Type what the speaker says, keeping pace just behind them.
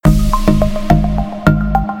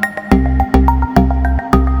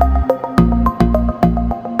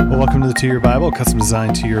To Your Bible, custom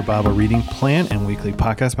designed To Your Bible reading plan and weekly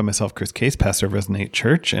podcast by myself, Chris Case, pastor of Resonate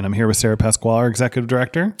Church. And I'm here with Sarah Pasquale, our executive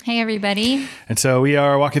director. Hey, everybody. And so we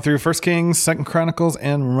are walking through 1 Kings, 2 Chronicles,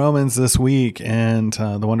 and Romans this week, and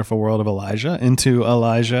the wonderful world of Elijah into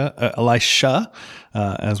Elisha,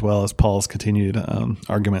 as well as Paul's continued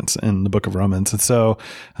arguments in the book of Romans. And so,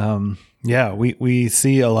 we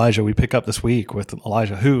see Elijah. We pick up this week with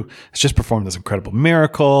Elijah, who has just performed this incredible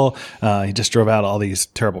miracle. He just drove out all these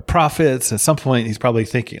terrible prophets. At some point, he's probably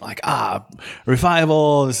thinking like,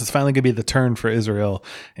 revival. This is finally going to be the turn for Israel.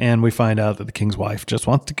 And we find out that the king's wife just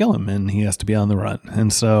wants to kill him and he has to be on the run.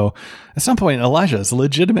 And so at some point, Elijah is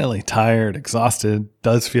legitimately tired, exhausted,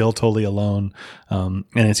 does feel totally alone. And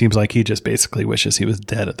it seems like he just basically wishes he was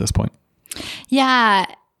dead at this point. Yeah,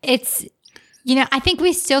 I think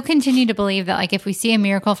we still continue to believe that, like, if we see a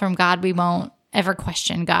miracle from God, we won't ever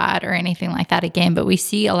question God or anything like that again. But we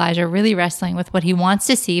see Elijah really wrestling with what he wants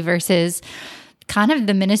to see versus kind of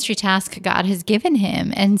the ministry task God has given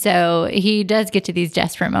him. And so he does get to these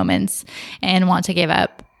desperate moments and want to give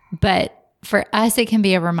up. But for us, it can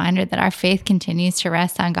be a reminder that our faith continues to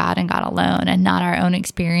rest on God and God alone and not our own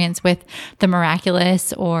experience with the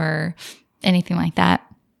miraculous or anything like that.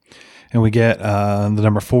 And we get the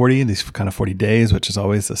number 40, these kind of 40 days, which is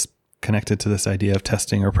always this connected to this idea of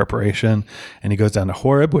testing or preparation. And he goes down to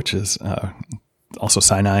Horeb, which is also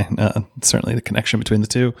Sinai, certainly the connection between the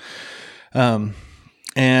two.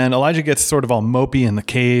 And Elijah gets sort of all mopey in the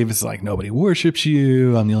caves, like, nobody worships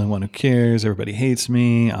you. I'm the only one who cares. Everybody hates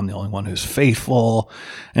me. I'm the only one who's faithful.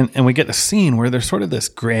 And we get a scene where there's sort of this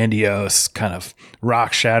grandiose kind of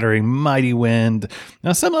rock-shattering, mighty wind.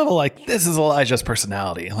 Now, some level, like, this is Elijah's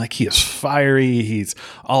personality. Like, he is fiery. He's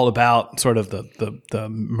all about sort of the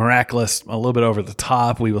miraculous, a little bit over the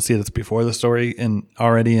top. We will see this before the story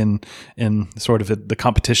already in sort of the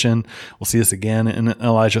competition. We'll see this again in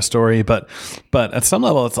Elijah's story. But at some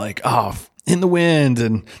level, it's like, in the wind,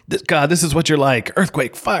 and God, this is what you're like,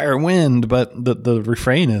 earthquake, fire, wind. But the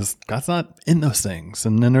refrain is, God's not in those things.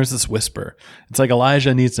 And then there's this whisper. It's like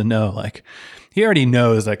Elijah needs to know, like, he already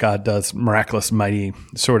knows that God does miraculous, mighty,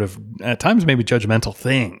 sort of, at times maybe judgmental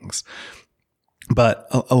things. But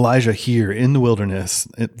Elijah here in the wilderness,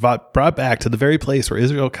 it brought back to the very place where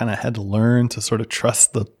Israel kind of had to learn to sort of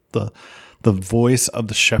trust the voice of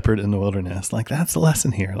the shepherd in the wilderness. Like, that's the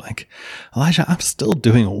lesson here. Like, Elijah, I'm still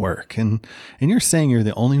doing a work, and you're saying you're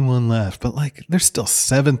the only one left, but like, there's still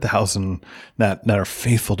 7,000 that are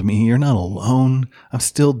faithful to me. You're not alone. I'm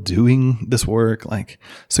still doing this work. Like,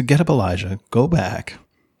 so get up, Elijah, go back,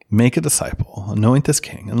 make a disciple, anoint this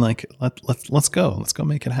king, and like, let's go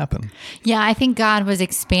make it happen. Yeah, I think God was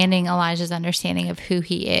expanding Elijah's understanding of who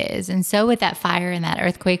he is. And so with that fire and that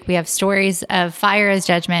earthquake, we have stories of fire as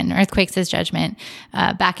judgment and earthquakes as judgment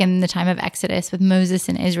back in the time of Exodus with Moses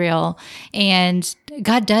and Israel. And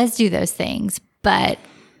God does do those things, but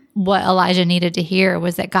what Elijah needed to hear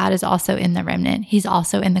was that God is also in the remnant. He's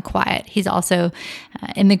also in the quiet. He's also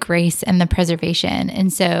in the grace and the preservation.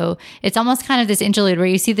 And so it's almost kind of this interlude where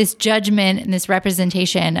you see this judgment and this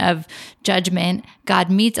representation of judgment.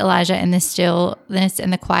 God meets Elijah in the stillness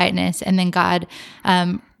and the quietness. And then God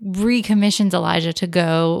recommissions Elijah to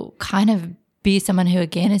go kind of be someone who,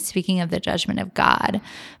 again, is speaking of the judgment of God.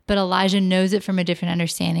 But Elijah knows it from a different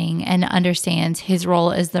understanding and understands his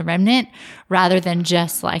role as the remnant rather than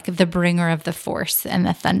just like the bringer of the force and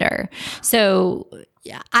the thunder. So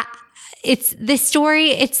it's this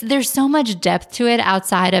story, there's so much depth to it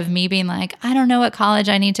outside of me being like, I don't know what college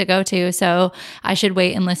I need to go to, so I should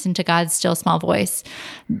wait and listen to God's still small voice.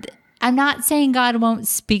 I'm not saying God won't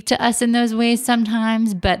speak to us in those ways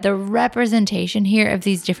sometimes, but the representation here of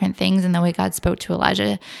these different things and the way God spoke to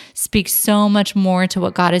Elijah speaks so much more to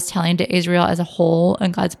what God is telling to Israel as a whole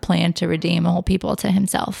and God's plan to redeem a whole people to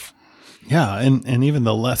himself. Yeah, and even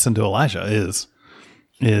the lesson to Elijah is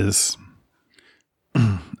it's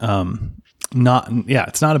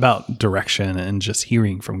not about direction and just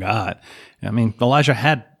hearing from God. I mean, Elijah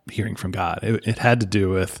had hearing from God. It had to do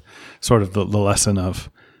with sort of the lesson of,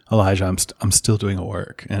 Elijah, I'm still doing a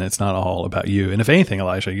work, and it's not all about you. And if anything,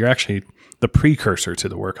 Elijah, you're actually the precursor to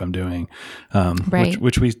the work I'm doing, right.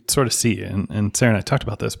 which we sort of see. And Sarah and I talked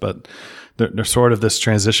about this, but there's sort of this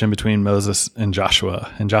transition between Moses and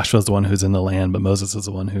Joshua. And Joshua is the one who's in the land, but Moses is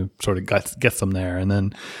the one who sort of gets them there. And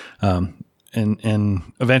then And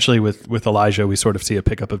eventually with Elijah, we sort of see a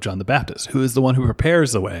pickup of John the Baptist, who is the one who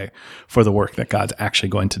prepares the way for the work that God's actually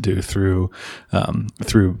going to do through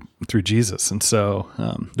Jesus. And so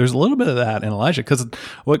there's a little bit of that in Elijah, because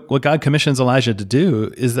what God commissions Elijah to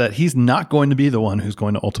do is that he's not going to be the one who's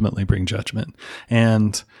going to ultimately bring judgment.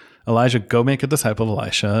 And Elijah, go make a disciple of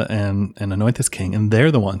Elisha and anoint this king. And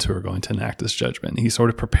they're the ones who are going to enact this judgment. He's sort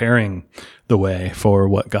of preparing the way for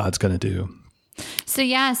what God's going to do. So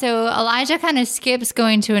Elijah kind of skips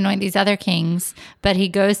going to anoint these other kings, but he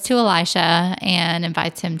goes to Elisha and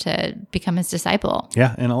invites him to become his disciple.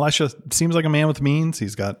 Yeah, and Elisha seems like a man with means.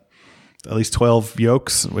 He's got at least 12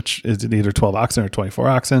 yokes, which is either 12 oxen or 24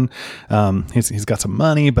 oxen. He's got some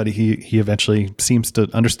money, but he eventually seems to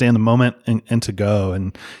understand the moment and to go.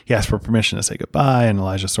 And he asks for permission to say goodbye. And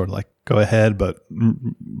Elijah's sort of like, go ahead, but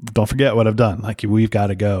don't forget what I've done. Like, we've got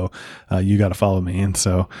to go. You got to follow me. And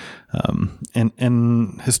so,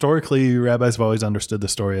 and historically, rabbis have always understood the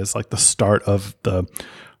story as like the start of the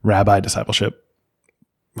rabbi discipleship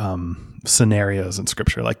scenarios in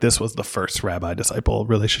scripture. Like, this was the first rabbi disciple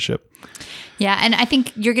relationship. Yeah. And I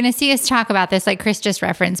think you're going to see us talk about this, like Chris just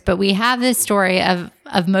referenced, but we have this story of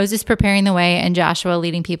Moses preparing the way and Joshua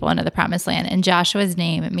leading people into the promised land. And Joshua's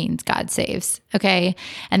name, it means God saves. Okay.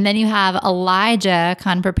 And then you have Elijah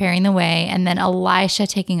kind of preparing the way, and then Elisha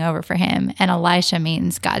taking over for him. And Elisha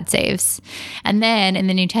means God saves. And then in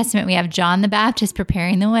the New Testament, we have John the Baptist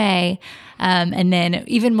preparing the way. And then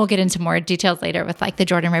even we'll get into more details later with like the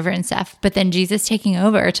Jordan River and stuff, but then Jesus taking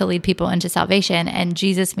over to lead people into salvation, and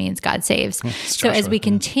Jesus means God saves. So as we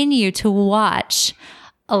continue to watch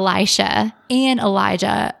Elisha and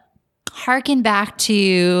Elijah hearken back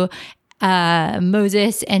to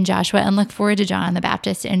Moses and Joshua, and look forward to John the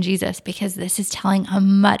Baptist and Jesus, because this is telling a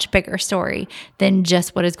much bigger story than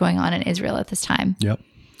just what is going on in Israel at this time. Yep.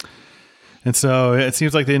 And so it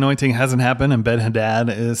seems like the anointing hasn't happened, and Ben-Hadad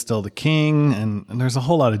is still the king. And there's a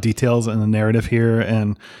whole lot of details in the narrative here.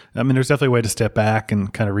 And I mean, there's definitely a way to step back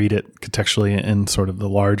and kind of read it contextually in sort of the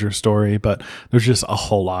larger story, but there's just a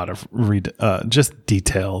whole lot of just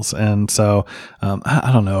details. And so I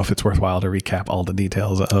don't know if it's worthwhile to recap all the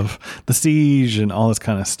details of the siege and all this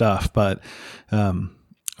kind of stuff. But at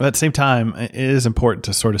the same time, it is important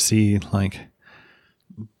to sort of see like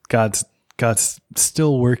God's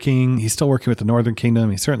still working. He's still working with the northern kingdom.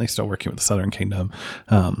 He's certainly still working with the southern kingdom.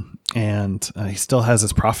 And he still has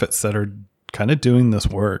his prophets that are kind of doing this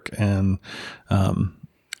work. And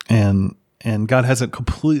God hasn't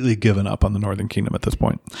completely given up on the northern kingdom at this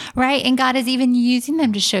point. Right. And God is even using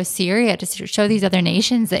them to show Syria, to show these other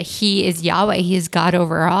nations that he is Yahweh. He is God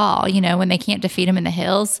over all. You know, when they can't defeat him in the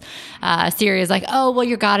hills, Syria is like, oh, well,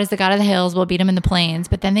 your God is the God of the hills. We'll beat him in the plains.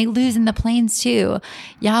 But then they lose in the plains too.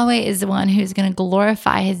 Yahweh is the one who's going to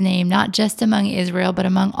glorify his name, not just among Israel, but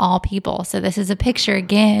among all people. So this is a picture,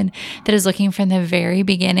 again, that is looking from the very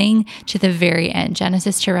beginning to the very end,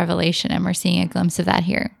 Genesis to Revelation. And we're seeing a glimpse of that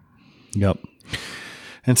here. Yep.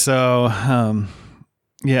 And so,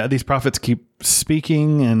 these prophets keep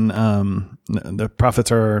speaking, and the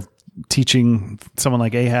prophets are teaching someone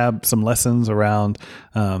like Ahab some lessons around,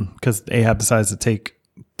 because Ahab decides to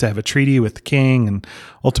have a treaty with the king, and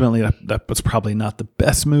ultimately that was probably not the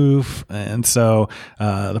best move. And so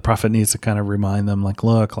the prophet needs to kind of remind them, like,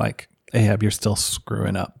 look, like, Ahab, you're still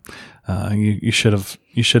screwing up. You should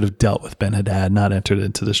have dealt with Ben-Hadad, not entered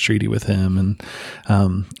into this treaty with him.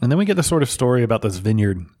 And then we get the sort of story about this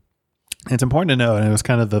vineyard. It's important to know, and it was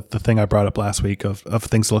kind of the thing I brought up last week of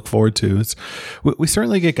things to look forward to. Is we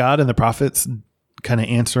certainly get God and the prophets kind of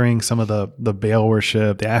answering some of the Baal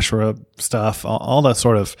worship, the Asherah stuff, all that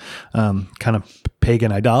sort of kind of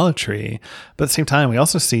pagan idolatry. But at the same time, we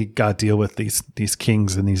also see God deal with these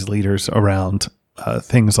kings and these leaders around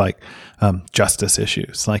things like justice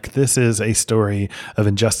issues. Like, this is a story of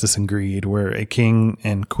injustice and greed, where a king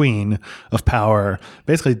and queen of power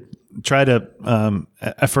basically try to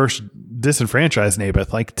at first disenfranchise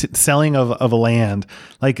Naboth, like selling of a land.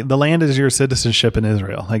 Like, the land is your citizenship in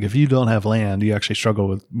Israel. Like, if you don't have land, you actually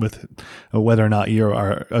struggle with whether or not you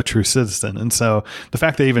are a true citizen. And so the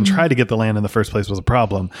fact they even tried to get the land in the first place was a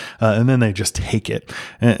problem. And then they just take it.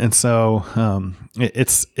 And so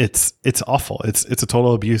it's awful. It's a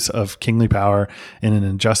total abuse of kingly power in an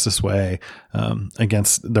injustice way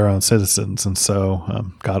against their own citizens. And so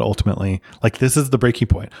God ultimately, like, this is the breaking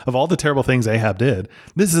point of all the terrible things Ahab did.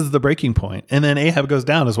 This is the breaking point. And then Ahab goes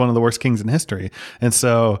down as one of the worst kings in history. And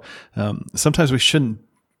so sometimes we shouldn't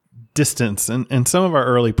distance, and some of our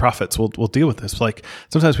early prophets will deal with this. Like,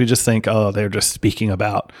 sometimes we just think, oh, they're just speaking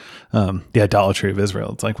about the idolatry of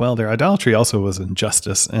Israel. It's like, well, their idolatry also was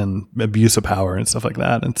injustice and abuse of power and stuff like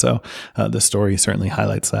that. And so this story certainly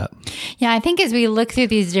highlights that. Yeah, I think as we look through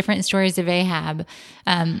these different stories of Ahab,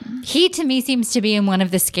 he to me seems to be in one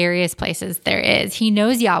of the scariest places there is. He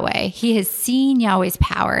knows Yahweh. He has seen Yahweh's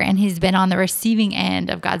power, and he's been on the receiving end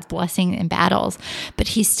of God's blessing in battles, but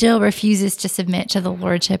he still refuses to submit to the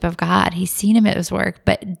lordship of God. He's seen him at his work,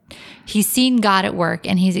 but he's seen God at work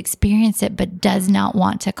and he's experienced it, but does not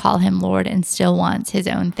want to call him Lord and still wants his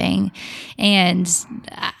own thing. And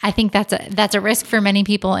I think that's a risk for many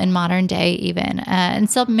people in modern day even, and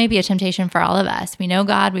still maybe a temptation for all of us. We know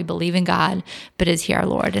God, we believe in God, but is he our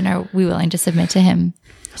Lord? And are we willing to submit to him?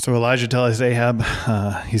 So Elijah tells Ahab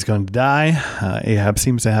he's going to die. Ahab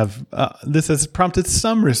seems to have, this has prompted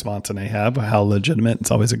some response in Ahab. How legitimate?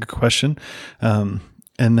 It's always a good question. And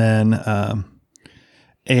then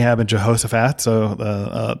Ahab and Jehoshaphat, so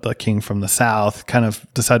the king from the south, kind of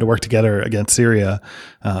decide to work together against Syria.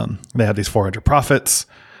 They have these 400 prophets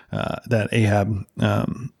that Ahab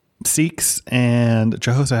seeks, and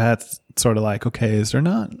Jehoshaphat's sort of like, okay, it's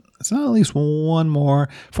not at least one more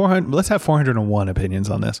 400. Let's have 401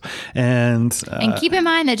 opinions on this. And keep in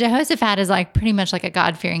mind that Jehoshaphat is like pretty much like a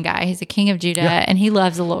God-fearing guy. He's a king of Judah and he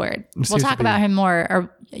loves the Lord. We'll talk about him more,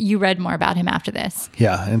 or you read more about him after this.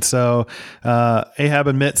 Yeah. And so Ahab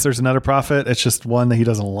admits there's another prophet. It's just one that he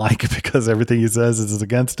doesn't like because everything he says is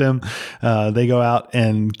against him. They go out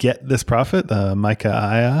and get this prophet,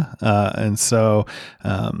 Micaiah. And so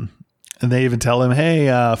and they even tell him,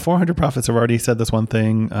 hey, 400 prophets have already said this one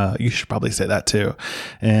thing. You should probably say that too.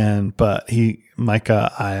 But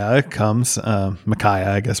Micaiah comes,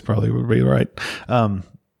 Micaiah, I guess probably would be right,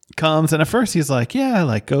 comes. And at first he's like, yeah,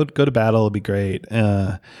 like go to battle. It'll be great.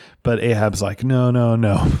 But Ahab's like, no.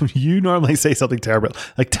 You normally say something terrible.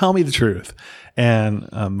 Like, tell me the truth. And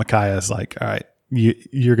Micaiah's like, all right,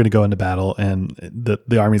 you're going to go into battle and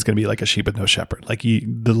the army's going to be like a sheep with no shepherd. Like the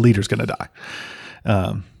leader's going to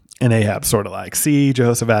die. And Ahab sort of like, see,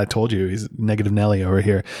 Jehoshaphat, I told you, he's negative Nelly over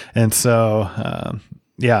here. And so,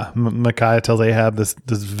 Micaiah tells Ahab this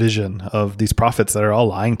vision of these prophets that are all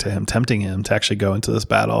lying to him, tempting him to actually go into this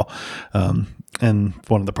battle. And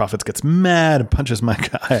one of the prophets gets mad and punches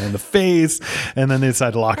Micaiah in the face, and then they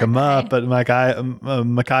decide to lock him up. But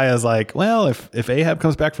Micaiah is like, well, if Ahab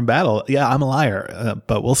comes back from battle, yeah, I'm a liar,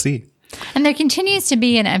 but we'll see. And there continues to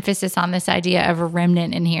be an emphasis on this idea of a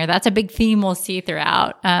remnant in here. That's a big theme we'll see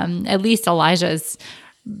throughout, at least Elijah's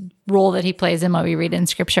role that he plays in what we read in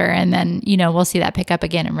scripture. And then, we'll see that pick up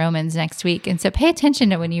again in Romans next week. And so pay attention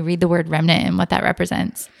to when you read the word remnant and what that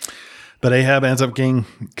represents. But Ahab ends up getting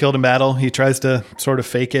killed in battle. He tries to sort of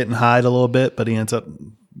fake it and hide a little bit, but he ends up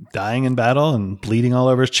dying in battle and bleeding all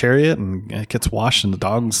over his chariot, and it gets washed and the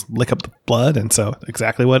dogs lick up the blood. And so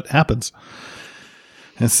exactly what happens.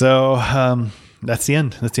 And so that's the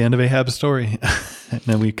end. That's the end of Ahab's story. And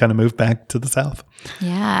then we kind of move back to the south.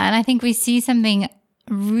 Yeah. And I think we see something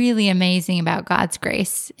really amazing about God's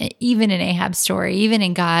grace, even in Ahab's story, even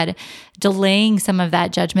in God delaying some of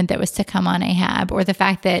that judgment that was to come on Ahab, or the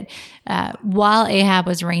fact that while Ahab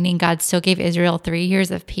was reigning, God still gave Israel 3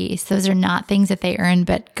 years of peace. Those are not things that they earned,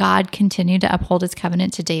 but God continued to uphold his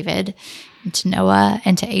covenant to David, and to Noah,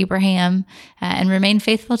 and to Abraham, and remain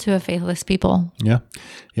faithful to a faithless people. Yeah.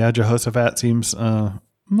 Jehoshaphat seems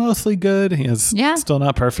mostly good. He is still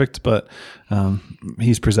not perfect, but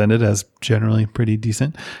he's presented as generally pretty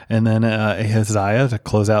decent. And then Ahaziah, to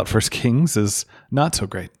close out First Kings, is not so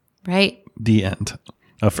great. Right. The end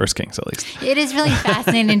of First Kings, at least. It is really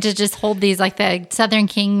fascinating to just hold these, like the southern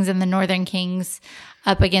kings and the northern kings,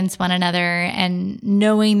 up against one another, and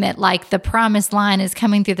knowing that like the promised line is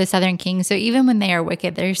coming through the southern kings. So even when they are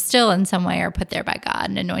wicked, they're still in some way are put there by God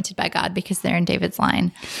and anointed by God because they're in David's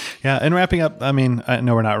line. Yeah. And wrapping up, I mean, I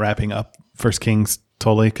know we're not wrapping up First Kings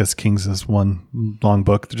totally, because Kings is one long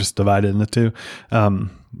book. They're just divided into two.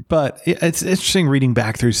 But it's interesting reading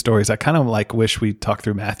back through stories. I kind of like wish we talked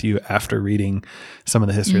through Matthew after reading some of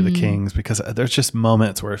the history of the Kings, because there's just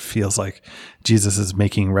moments where it feels like Jesus is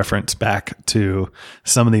making reference back to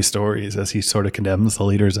some of these stories as he sort of condemns the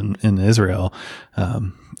leaders in Israel,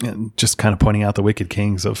 and just kind of pointing out the wicked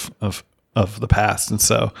kings of the past. And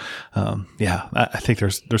so, I think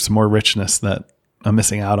there's some more richness that I'm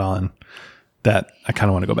missing out on that I kind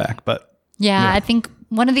of want to go back. But I think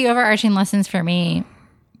one of the overarching lessons for me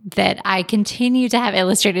that I continue to have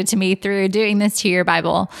illustrated to me through doing this 2-year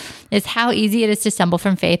Bible is how easy it is to stumble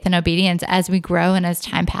from faith and obedience as we grow and as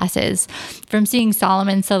time passes. From seeing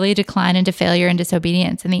Solomon slowly decline into failure and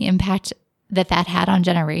disobedience, and the impact that had on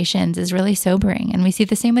generations is really sobering. And we see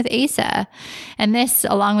the same with Asa. And this,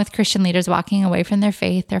 along with Christian leaders walking away from their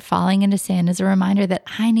faith or falling into sin, is a reminder that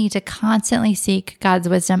I need to constantly seek God's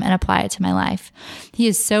wisdom and apply it to my life. He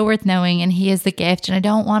is so worth knowing, and he is the gift. And I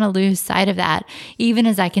don't want to lose sight of that. Even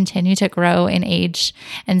as I continue to grow in age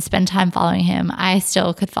and spend time following him, I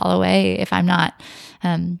still could fall away if I'm not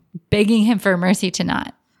begging him for mercy to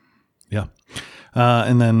not. Yeah.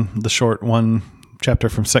 And then the short one chapter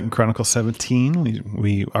from 2 Chronicles 17.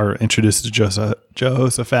 We are introduced to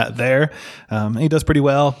Jehoshaphat there. He does pretty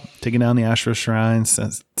well, taking down the Asherah shrines,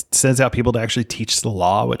 sends out people to actually teach the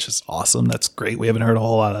law, which is awesome. That's great. We haven't heard a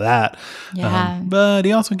whole lot of that. Yeah. But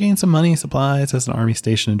he also gained some money, supplies, as an army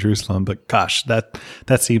station in Jerusalem. But gosh, that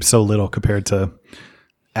seems so little compared to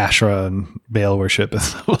Asherah and Baal worship and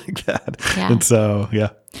stuff like that. Yeah. And so,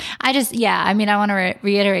 I want to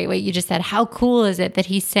reiterate what you just said. How cool is it that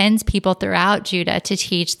he sends people throughout Judah to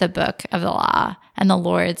teach the book of the law and the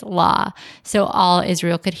Lord's law so all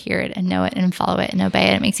Israel could hear it and know it and follow it and obey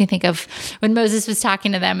it? It makes me think of when Moses was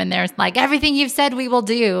talking to them and they're like, everything you've said we will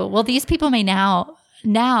do. Well, these people may now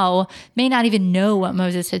may not even know what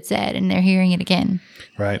Moses had said, and they're hearing it again.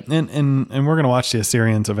 Right. And we're going to watch the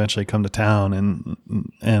Assyrians eventually come to town,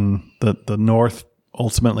 and the north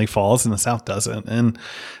ultimately falls and the south doesn't. And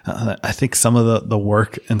I think some of the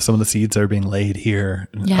work and some of the seeds that are being laid here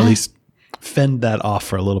at least fend that off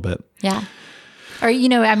for a little bit. Yeah. Or,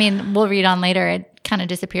 we'll read on later. It kind of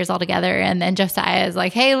disappears altogether. And then Josiah is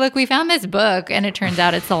like, hey, look, we found this book. And it turns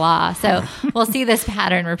out it's the law. So we'll see this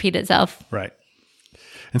pattern repeat itself. Right.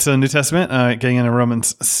 And so the New Testament, getting into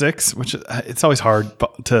Romans 6, which it's always hard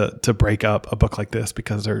to break up a book like this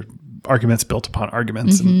because there are arguments built upon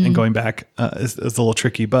arguments, and going back is a little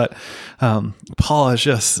tricky. But Paul has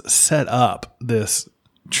just set up this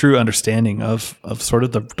true understanding of sort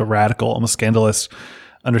of the radical, almost scandalous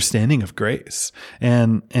understanding of grace.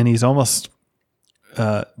 And he's almost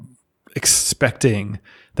expecting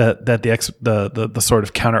that the sort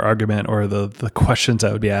of counter argument or the questions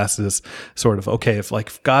that would be asked is sort of, okay,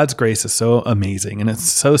 if God's grace is so amazing and it's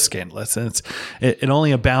so scandalous and it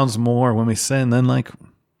only abounds more when we sin, then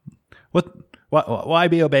why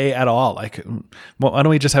be obey at all? Why don't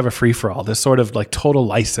we just have a free for all? This sort of total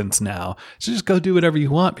license now. So just go do whatever you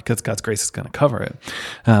want because God's grace is going to cover it.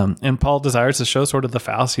 And Paul desires to show sort of the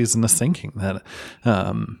fallacies in this thinking that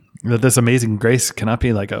this amazing grace cannot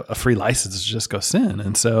be like a free license to just go sin.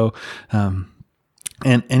 And so,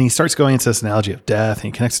 and he starts going into this analogy of death, and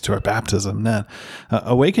he connects it to our baptism. That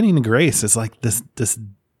awakening to grace is like this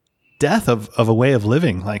death of a way of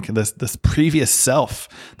living, like this previous self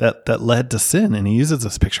that led to sin. And he uses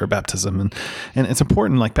this picture of baptism, and it's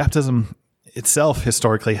important. Like baptism itself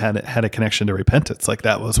historically had a connection to repentance. Like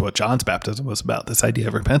that was what John's baptism was about, this idea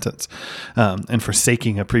of repentance, and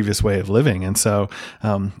forsaking a previous way of living. And so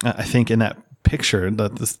I think in that picture,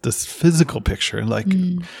 this physical picture,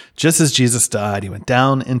 just as Jesus died, he went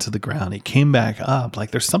down into the ground, he came back up.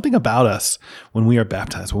 Like there's something about us when we are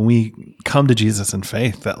baptized, when we come to Jesus in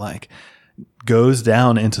faith, that goes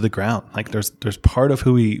down into the ground. Like there's part of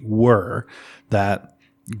who we were that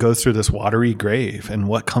goes through this watery grave, and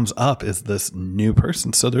what comes up is this new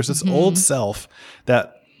person. So there's this old self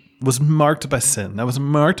that was marked by sin, that was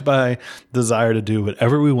marked by desire to do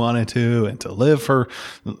whatever we wanted to and to live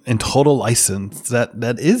in total license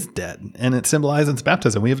that is dead. And it symbolizes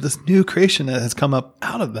baptism. We have this new creation that has come up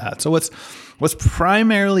out of that. So what's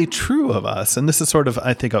primarily true of us, and this is sort of,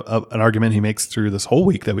 I think, an argument he makes through this whole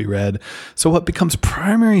week that we read. So what becomes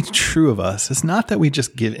primarily true of us is not that we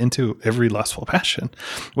just give into every lustful passion.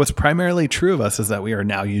 What's primarily true of us is that we are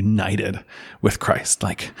now united with Christ.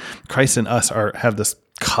 Like Christ and us have this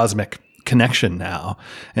cosmic connection now.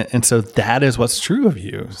 And so that is what's true of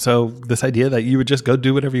you. So this idea that you would just go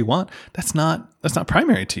do whatever you want, that's not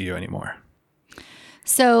primary to you anymore.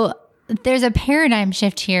 So there's a paradigm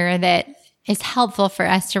shift here that is helpful for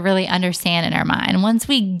us to really understand in our mind. Once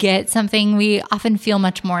we get something, we often feel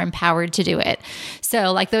much more empowered to do it.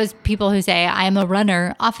 So like those people who say, I am a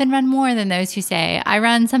runner, often run more than those who say, I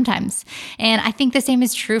run sometimes. And I think the same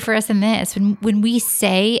is true for us in this. When we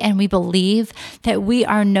say and we believe that we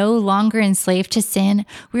are no longer enslaved to sin,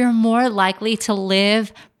 we are more likely to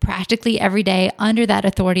live practically every day under that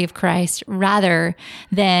authority of Christ rather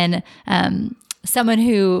than someone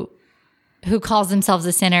who calls themselves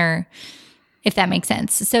a sinner, if that makes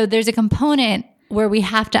sense. So there's a component where we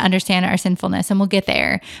have to understand our sinfulness, and we'll get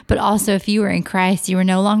there. But also, if you were in Christ, you were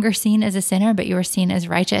no longer seen as a sinner, but you were seen as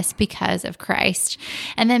righteous because of Christ.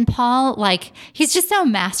 And then Paul, he's just so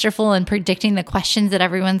masterful in predicting the questions that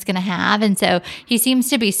everyone's going to have. And so he seems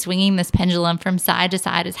to be swinging this pendulum from side to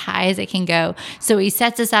side as high as it can go. So he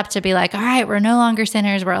sets us up to be like, all right, we're no longer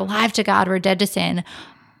sinners. We're alive to God. We're dead to sin.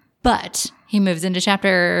 But he moves into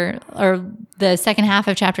the second half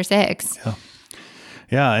of chapter 6.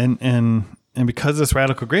 Yeah. And because of this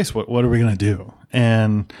radical grace, what are we going to do?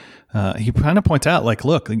 And he kind of points out,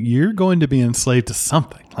 look, you're going to be enslaved to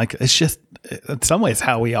something. It's just in some ways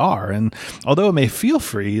how we are. And although it may feel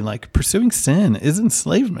free, like pursuing sin is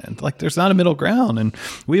enslavement. Like there's not a middle ground, and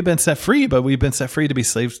we've been set free, but we've been set free to be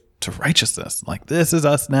slaves to righteousness. Like this is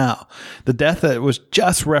us now. The death that was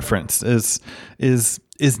just referenced is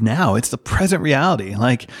now. It's the present reality.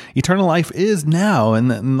 Like eternal life is now,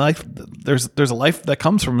 and life there's a life that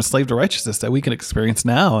comes from a slave to righteousness that we can experience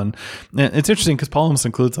now. And it's interesting because Paul almost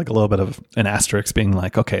includes like a little bit of an asterisk, being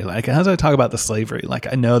like, okay, like how do I talk about the slavery? Like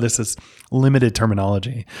I know this is limited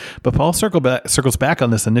terminology, but Paul circles back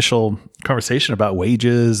on this initial conversation about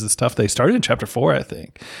wages and stuff they started in chapter 4, I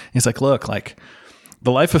think. He's like, look, like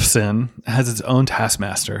the life of sin has its own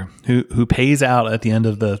taskmaster who pays out at the end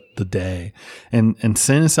of the day. And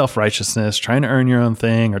sin is self-righteousness, trying to earn your own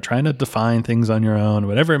thing or trying to define things on your own,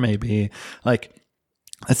 whatever it may be. Like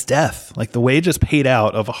it's death. Like the wages paid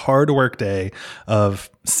out of a hard work day of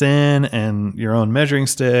sin and your own measuring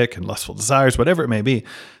stick and lustful desires, whatever it may be,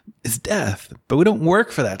 is death. But we don't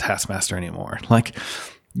work for that taskmaster anymore. Like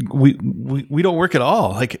we don't work at all.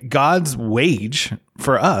 Like God's wage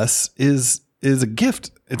for us is a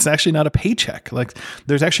gift. It's actually not a paycheck. Like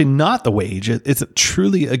there's actually not the wage. It's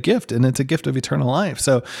truly a gift, and it's a gift of eternal life.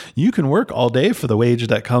 So you can work all day for the wage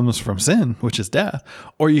that comes from sin, which is death,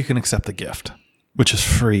 or you can accept the gift, which is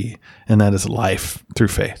free, and that is life through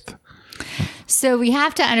faith. So we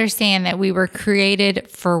have to understand that we were created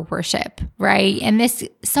for worship, right? And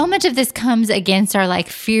so much of this comes against our like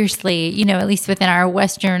fiercely, at least within our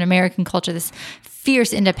Western American culture, this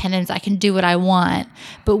fierce independence. I can do what I want.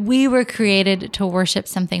 But we were created to worship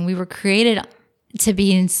something. We were created to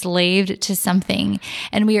be enslaved to something.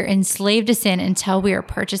 And we are enslaved to sin until we are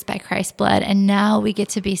purchased by Christ's blood. And now we get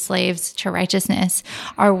to be slaves to righteousness.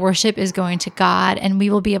 Our worship is going to God, and we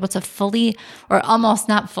will be able to fully, or almost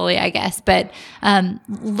not fully, I guess, but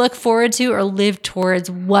look forward to or live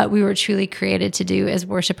towards what we were truly created to do as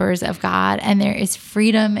worshipers of God. And there is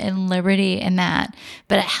freedom and liberty in that.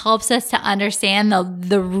 But it helps us to understand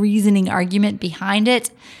the reasoning argument behind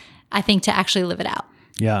it, I think, to actually live it out.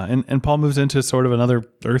 Yeah, and Paul moves into sort of another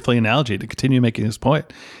earthly analogy to continue making his point.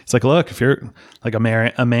 It's like, look, if you're like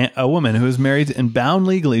a woman who is married and bound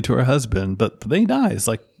legally to her husband, but then he dies,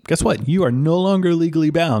 like, guess what? You are no longer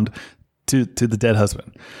legally bound to the dead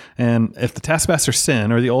husband. And if the taskmaster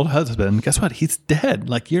sin or the old husband, guess what? He's dead.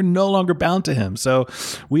 Like you're no longer bound to him. So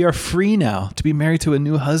we are free now to be married to a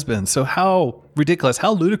new husband. So how ridiculous,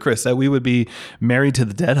 how ludicrous that we would be married to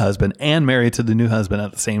the dead husband and married to the new husband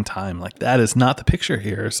at the same time. Like that is not the picture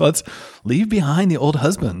here. So let's leave behind the old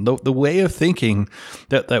husband, the way of thinking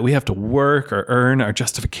that we have to work or earn our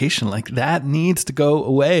justification. Like that needs to go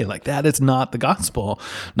away. Like that is not the gospel.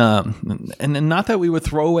 And not that we would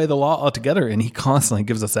throw away the law altogether. And he constantly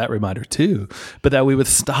gives us that reminder too, but that we would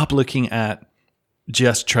stop looking at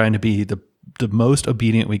just trying to be the most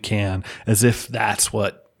obedient we can as if that's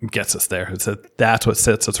what gets us there. It's that's what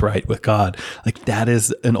sets us right with God. Like that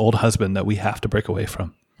is an old husband that we have to break away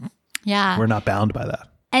from. Yeah. We're not bound by that.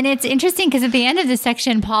 And it's interesting because at the end of this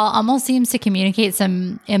section, Paul almost seems to communicate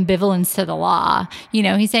some ambivalence to the law.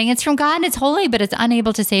 He's saying it's from God and it's holy, but it's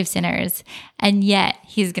unable to save sinners. And yet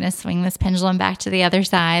he's going to swing this pendulum back to the other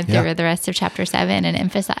side through the rest of chapter 7 and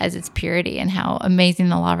emphasize its purity and how amazing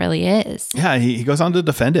the law really is. Yeah, he goes on to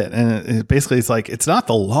defend it. And basically it's like, it's not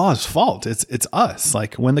the law's fault. It's us.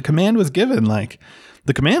 Like when the command was given, like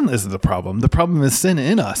the command isn't the problem. The problem is sin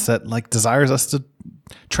in us that like desires us to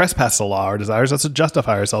trespass the law or desires us to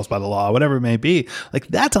justify ourselves by the law, whatever it may be. Like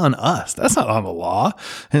that's on us. That's not on the law.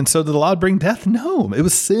 And so did the law bring death? No, it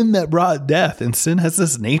was sin that brought death, and sin has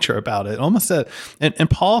this nature about it. Almost that, and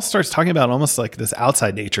Paul starts talking about almost like this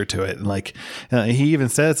outside nature to it. And like he even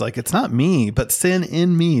says like, it's not me, but sin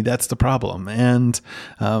in me. That's the problem. And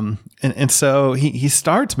so he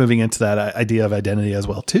starts moving into that idea of identity as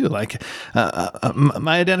well too. Like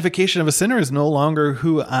my identification of a sinner is no longer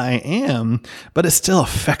who I am, but it still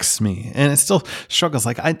affects me and it still struggles.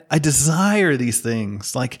 Like I desire these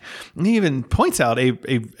things. Like he even points out a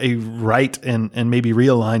right and maybe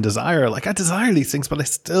realigned desire. Like I desire these things, but I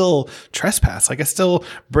still trespass. Like I still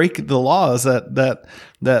break the laws that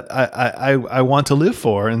I want to live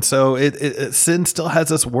for. And so sin still has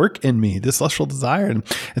this work in me, this lustful desire. And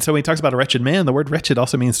so when he talks about a wretched man, the word wretched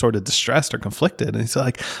also means sort of distressed or conflicted. And he's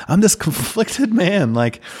like, I'm this conflicted man.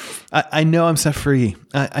 Like I know I'm set free.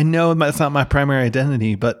 I know it's not my primary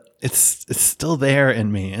identity, but it's still there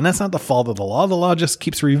in me. And that's not the fault of the law. The law just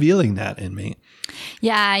keeps revealing that in me.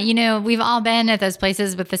 Yeah, we've all been at those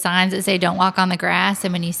places with the signs that say don't walk on the grass.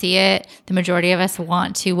 And when you see it, the majority of us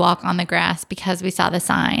want to walk on the grass because we saw the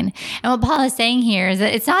sign. And what Paul is saying here is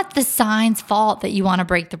that it's not the sign's fault that you want to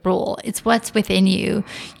break the rule. It's what's within you.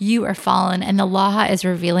 You are fallen, and the law is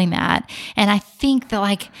revealing that. And I think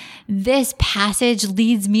that this passage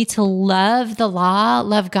leads me to love the law,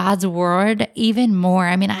 love God's word even more.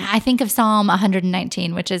 I mean, I think of Psalm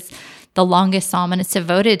 119, which is the longest psalm, and it's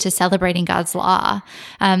devoted to celebrating God's law.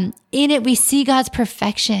 In it, we see God's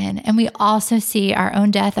perfection, and we also see our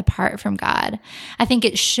own death apart from God. I think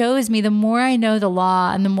it shows me the more I know the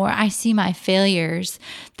law and the more I see my failures,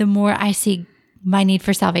 the more I see my need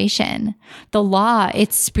for salvation. The law,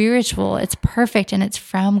 it's spiritual, it's perfect, and it's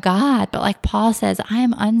from God. But like Paul says, I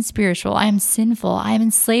am unspiritual, I am sinful, I am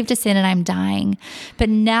enslaved to sin, and I'm dying. But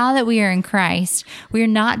now that we are in Christ, we are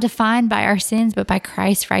not defined by our sins, but by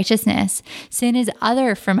Christ's righteousness. Sin is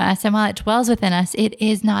other from us, and while it dwells within us, it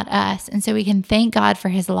is not us. And so we can thank God for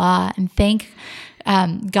his law and thank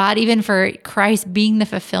God even for Christ being the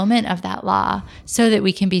fulfillment of that law so that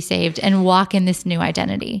we can be saved and walk in this new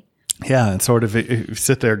identity. Yeah, and sort of you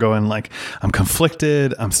sit there going I'm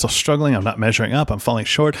conflicted, I'm still struggling, I'm not measuring up, I'm falling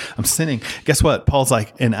short, I'm sinning. Guess what? Paul's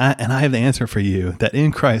and I have the answer for you, that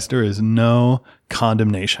in Christ there is no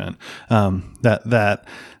condemnation.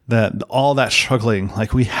 That all that struggling,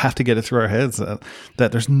 we have to get it through our heads,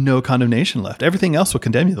 that there's no condemnation left. Everything else will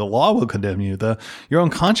condemn you. The law will condemn you. Your own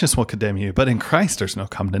conscience will condemn you. But in Christ, there's no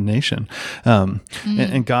condemnation.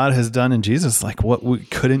 And God has done in Jesus what we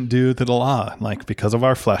couldn't do through the law, because of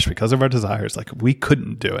our flesh, because of our desires, we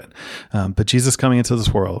couldn't do it. But Jesus coming into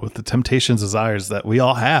this world with the temptations, desires that we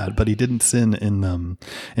all had, but he didn't sin in them,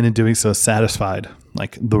 and in doing so satisfied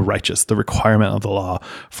the righteous, the requirement of the law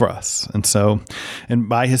for us. And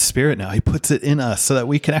by his Spirit now, he puts it in us so that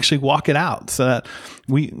we can actually walk it out, so that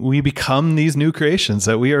we become these new creations,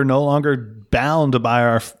 that we are no longer bound by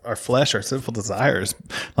our flesh, our sinful desires.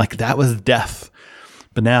 That was death.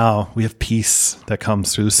 But now we have peace that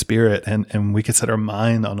comes through the Spirit, and we can set our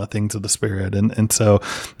mind on the things of the Spirit. And so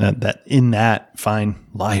that in that find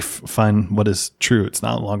life, find what is true. It's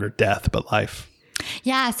not longer death, but life.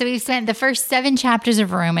 Yeah, so we've spent the first 7 chapters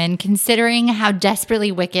of Romans considering how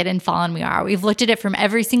desperately wicked and fallen we are. We've looked at it from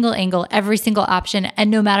every single angle, every single option,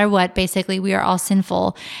 and no matter what, basically, we are all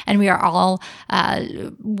sinful, and we are all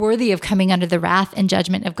worthy of coming under the wrath and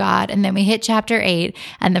judgment of God. And then we hit chapter 8,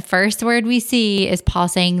 and the first word we see is Paul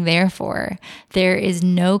saying, therefore, there is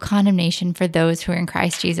no condemnation for those who are in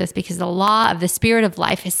Christ Jesus, because the law of the Spirit of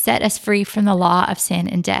life has set us free from the law of sin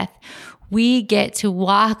and death. We get to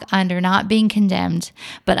walk under not being condemned,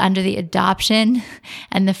 but under the adoption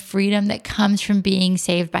and the freedom that comes from being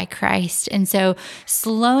saved by Christ. And so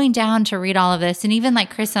slowing down to read all of this, and even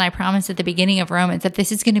like Chris and I promised at the beginning of Romans, that this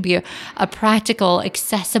is going to be a practical,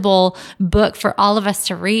 accessible book for all of us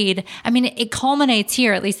to read. I mean, it culminates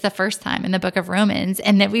here, at least the first time in the book of Romans,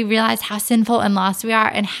 and that we realize how sinful and lost we are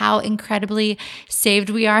and how incredibly saved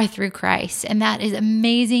we are through Christ. And that is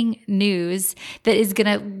amazing news that is going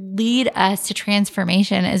to lead us to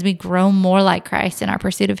transformation as we grow more like Christ in our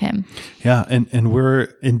pursuit of him. Yeah, and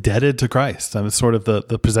we're indebted to Christ. I mean, sort of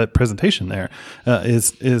the presentation there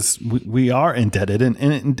is we are indebted,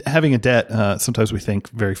 and having a debt, sometimes we think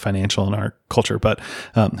very financial in our culture, but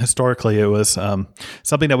historically it was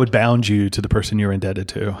something that would bound you to the person you're indebted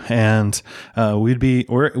to, and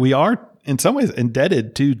we are in some ways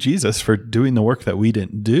indebted to Jesus for doing the work that we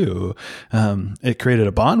didn't do. It created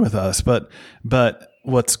a bond with us, but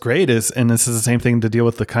what's great is, and this is the same thing to deal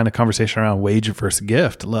with the kind of conversation around wage versus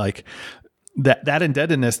gift, that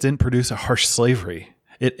indebtedness didn't produce a harsh slavery.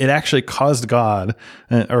 It actually caused God,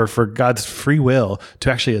 or for God's free will,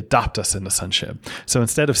 to actually adopt us into sonship. So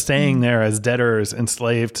instead of staying there as debtors,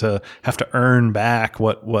 enslaved to have to earn back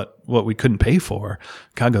what we couldn't pay for,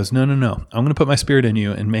 God goes, no. I'm going to put my Spirit in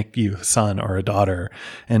you and make you a son or a daughter.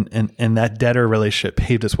 And that debtor relationship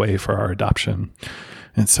paved its way for our adoption.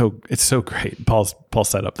 And so it's so great. Paul's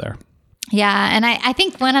set up there. Yeah. And I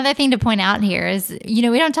think one other thing to point out here is, we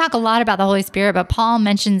don't talk a lot about the Holy Spirit, but Paul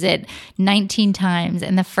mentions it 19 times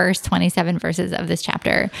in the first 27 verses of this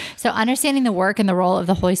chapter. So understanding the work and the role of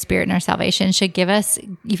the Holy Spirit in our salvation should give us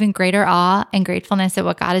even greater awe and gratefulness at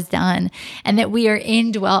what God has done, and that we are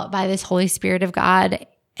indwelt by this Holy Spirit of God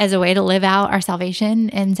as a way to live out our salvation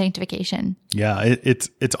and sanctification. Yeah. It's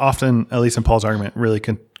often, at least in Paul's argument, really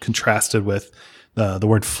contrasted with the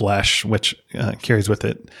word flesh, which carries with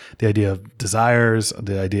it the idea of desires,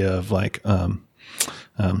 the idea of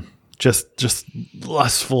just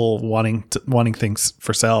lustful, wanting things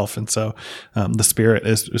for self. And so the Spirit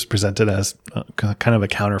is presented as kind of a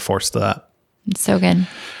counterforce to that. It's so good.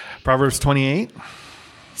 Proverbs 28.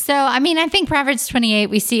 So, I mean, I think Proverbs 28,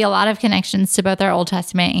 we see a lot of connections to both our Old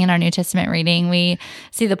Testament and our New Testament reading. We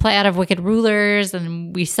see the play out of wicked rulers,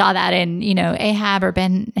 and we saw that in, Ahab or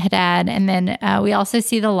Ben-Hadad. And then we also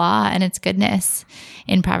see the law and its goodness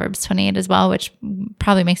in Proverbs 28 as well, which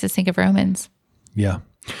probably makes us think of Romans. Yeah.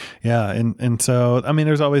 Yeah. And so, I mean,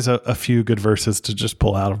 there's always a few good verses to just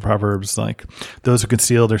pull out of Proverbs, like those who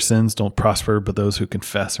conceal their sins don't prosper, but those who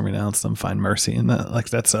confess and renounce them find mercy. And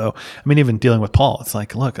that's so, I mean, even dealing with Paul, it's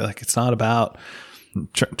like, look, like it's not about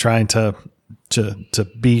trying to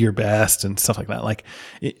be your best and stuff like that. Like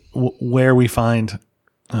where we find,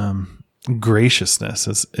 graciousness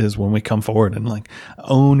is when we come forward and like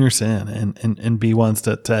own your sin and be ones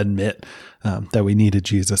to admit that we needed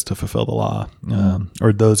Jesus to fulfill the law,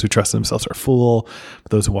 or those who trust themselves are fool,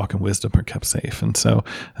 but those who walk in wisdom are kept safe. And so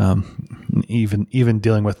even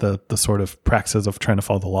dealing with the sort of practices of trying to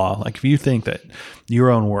follow the law, like if you think that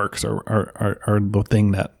your own works are the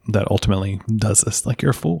thing that ultimately does this, like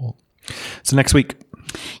you're a fool. So next week.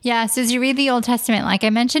 Yeah. So as you read the Old Testament, like I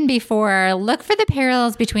mentioned before, look for the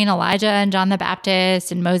parallels between Elijah and John the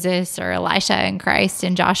Baptist and Moses, or Elisha and Christ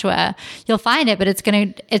and Joshua. You'll find it, but it's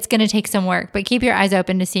gonna take some work. But keep your eyes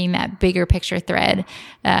open to seeing that bigger picture thread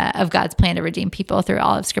of God's plan to redeem people through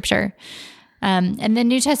all of Scripture. And the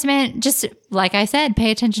New Testament, just like I said,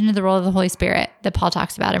 pay attention to the role of the Holy Spirit that Paul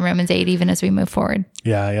talks about in Romans 8, even as we move forward.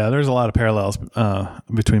 Yeah. There's a lot of parallels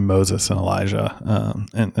between Moses and Elijah.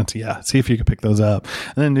 And see if you can pick those up.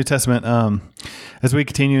 And then New Testament, as we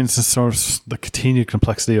continue into sort of the continued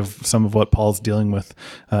complexity of some of what Paul's dealing with,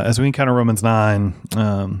 as we encounter Romans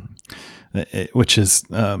 9, which is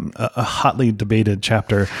a hotly debated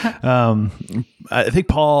chapter. I think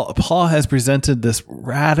Paul has presented this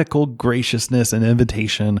radical graciousness and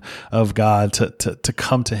invitation of God to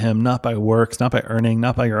come to him, not by works, not by earning,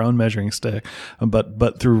 not by your own measuring stick,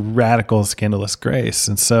 but through radical, scandalous grace.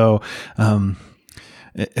 And so,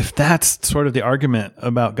 if that's sort of the argument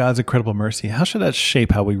about God's incredible mercy, how should that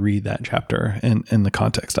shape how we read that chapter in the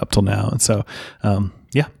context up till now? And so,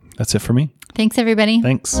 that's it for me. Thanks, everybody.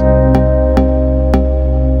 Thanks.